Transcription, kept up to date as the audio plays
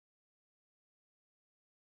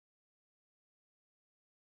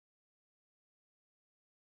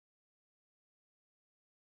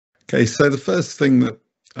Okay, so the first thing that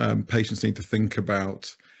patients need to think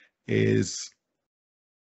about is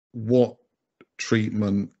what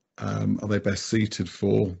treatment are they best suited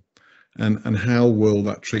for, and how will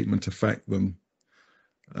that treatment affect them.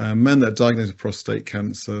 Men that are diagnosed with prostate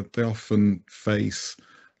cancer, they often face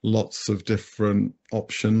lots of different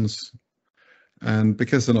options, and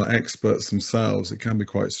because they're not experts themselves, it can be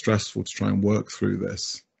quite stressful to try and work through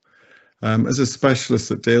this. As a specialist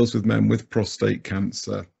that deals with men with prostate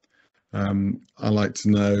cancer, I like to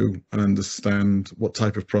know and understand what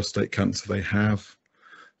type of prostate cancer they have,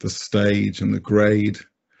 the stage and the grade,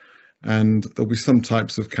 and there'll be some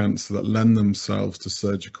types of cancer that lend themselves to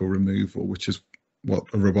surgical removal, which is what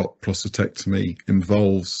a robotic prostatectomy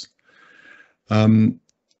involves.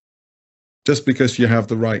 Just because you have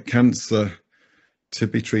the right cancer to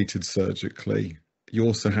be treated surgically, you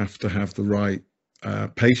also have to have the right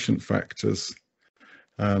patient factors.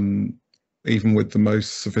 Even with the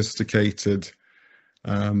most sophisticated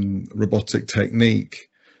robotic technique,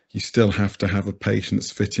 you still have to have a patient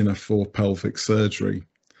that's fit enough for pelvic surgery.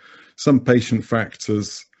 Some patient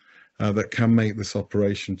factors that can make this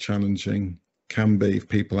operation challenging can be if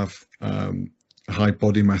people have a high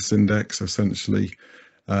body mass index, essentially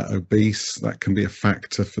obese. That can be a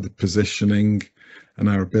factor for the positioning and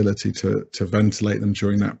our ability to ventilate them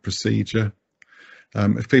during that procedure.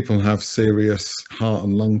 If people have serious heart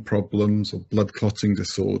and lung problems or blood clotting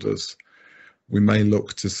disorders, we may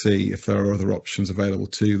look to see if there are other options available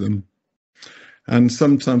to them. And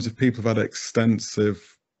sometimes if people have had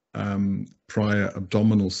extensive prior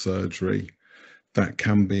abdominal surgery, that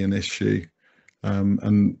can be an issue.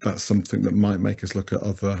 And that's something that might make us look at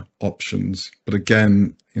other options. But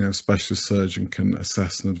again, a specialist surgeon can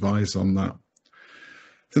assess and advise on that.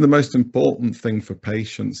 I think the most important thing for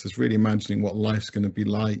patients is really imagining what life's going to be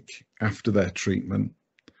like after their treatment.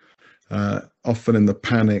 Often in the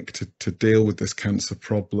panic to deal with this cancer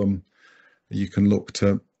problem, you can look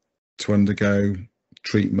to undergo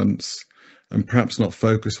treatments and perhaps not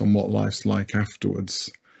focus on what life's like afterwards.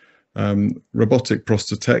 Robotic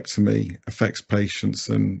prostatectomy affects patients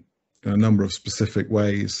in a number of specific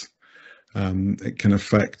ways. It can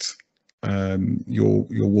affect your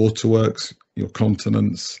waterworks, your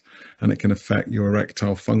continence, and it can affect your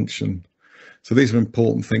erectile function. So these are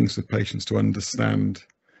important things for patients to understand.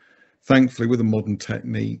 Thankfully, with a modern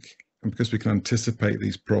technique, and because we can anticipate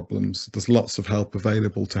these problems, there's lots of help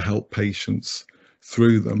available to help patients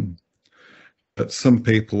through them. But some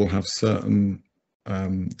people will have certain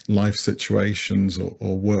life situations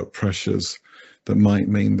or work pressures that might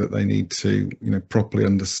mean that they need to properly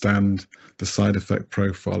understand the side effect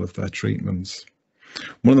profile of their treatments.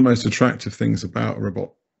 One of the most attractive things about a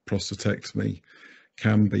robotic prostatectomy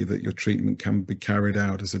can be that your treatment can be carried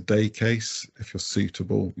out as a day case. If you're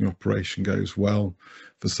suitable, your operation goes well.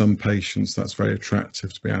 For some patients, that's very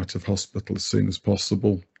attractive to be out of hospital as soon as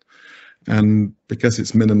possible. And because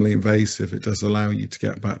it's minimally invasive, it does allow you to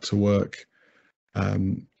get back to work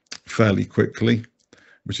fairly quickly,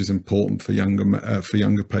 which is important for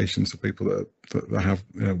younger patients, or people that have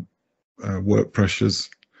work pressures.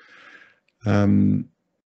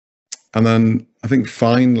 And then I think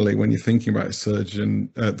finally, when you're thinking about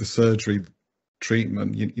the surgery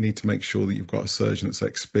treatment, you need to make sure that you've got a surgeon that's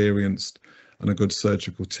experienced and a good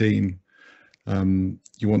surgical team.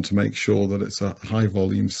 You want to make sure that it's a high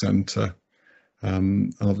volume centre,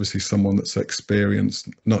 and obviously someone that's experienced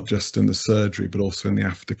not just in the surgery but also in the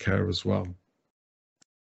aftercare as well.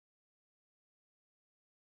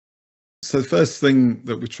 So the first thing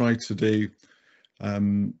that we try to do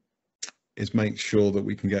is make sure that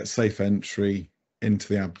we can get safe entry into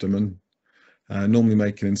the abdomen. Normally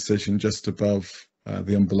make an incision just above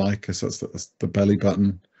the umbilicus, that's the belly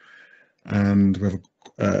button, and we have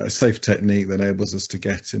a safe technique that enables us to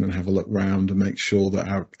get in and have a look round and make sure that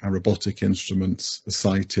our robotic instruments are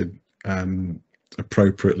sited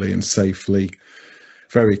appropriately and safely.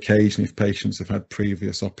 Very occasionally, if patients have had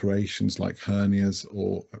previous operations like hernias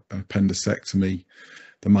or appendicectomy,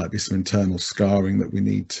 there might be some internal scarring that we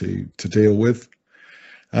need to deal with.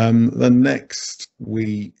 Then next,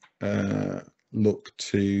 we look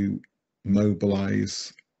to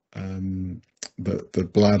mobilize the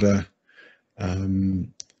bladder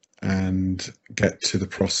and get to the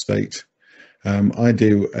prostate. I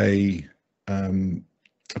do a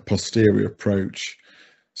posterior approach,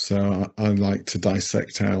 so I like to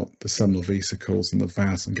dissect out the seminal vesicles and the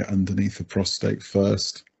vas and get underneath the prostate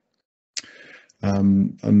first.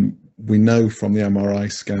 And we know from the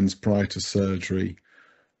MRI scans prior to surgery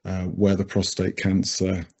where the prostate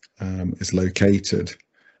cancer is located,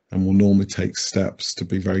 and we'll normally take steps to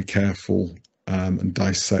be very careful and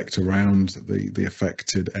dissect around the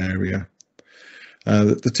affected area.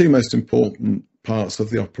 The two most important parts of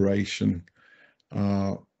the operation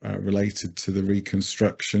are related to the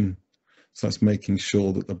reconstruction. So that's making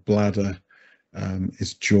sure that the bladder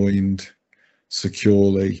is joined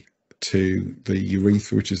securely to the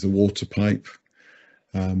urethra, which is the water pipe.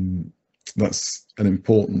 That's an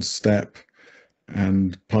important step,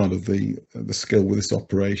 and part of the skill with this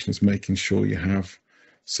operation is making sure you have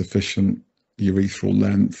sufficient urethral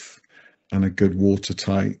length and a good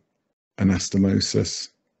watertight anastomosis.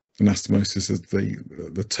 Anastomosis is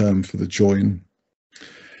the term for the join.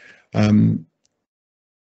 On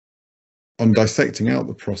dissecting out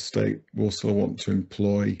the prostate, we also want to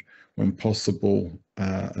employ, when possible,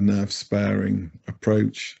 a nerve-sparing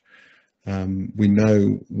approach. We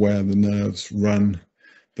know where the nerves run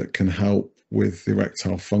that can help with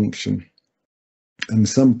erectile function. In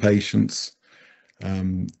some patients,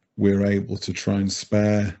 we're able to try and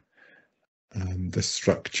spare this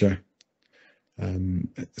structure.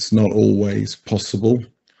 It's not always possible,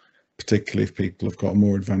 particularly if people have got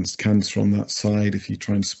more advanced cancer on that side. If you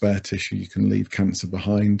try and spare tissue, you can leave cancer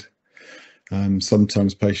behind.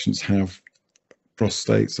 Sometimes patients have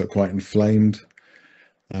prostates that are quite inflamed,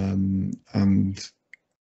 and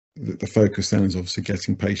the focus then is obviously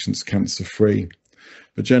getting patients cancer-free.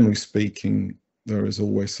 But generally speaking, there is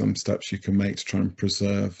always some steps you can make to try and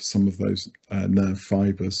preserve some of those nerve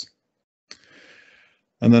fibers.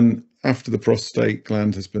 And then after the prostate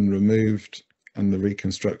gland has been removed and the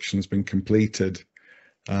reconstruction has been completed,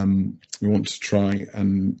 we want to try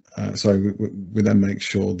and we then make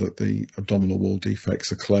sure that the abdominal wall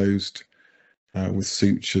defects are closed with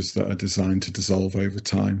sutures that are designed to dissolve over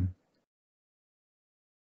time.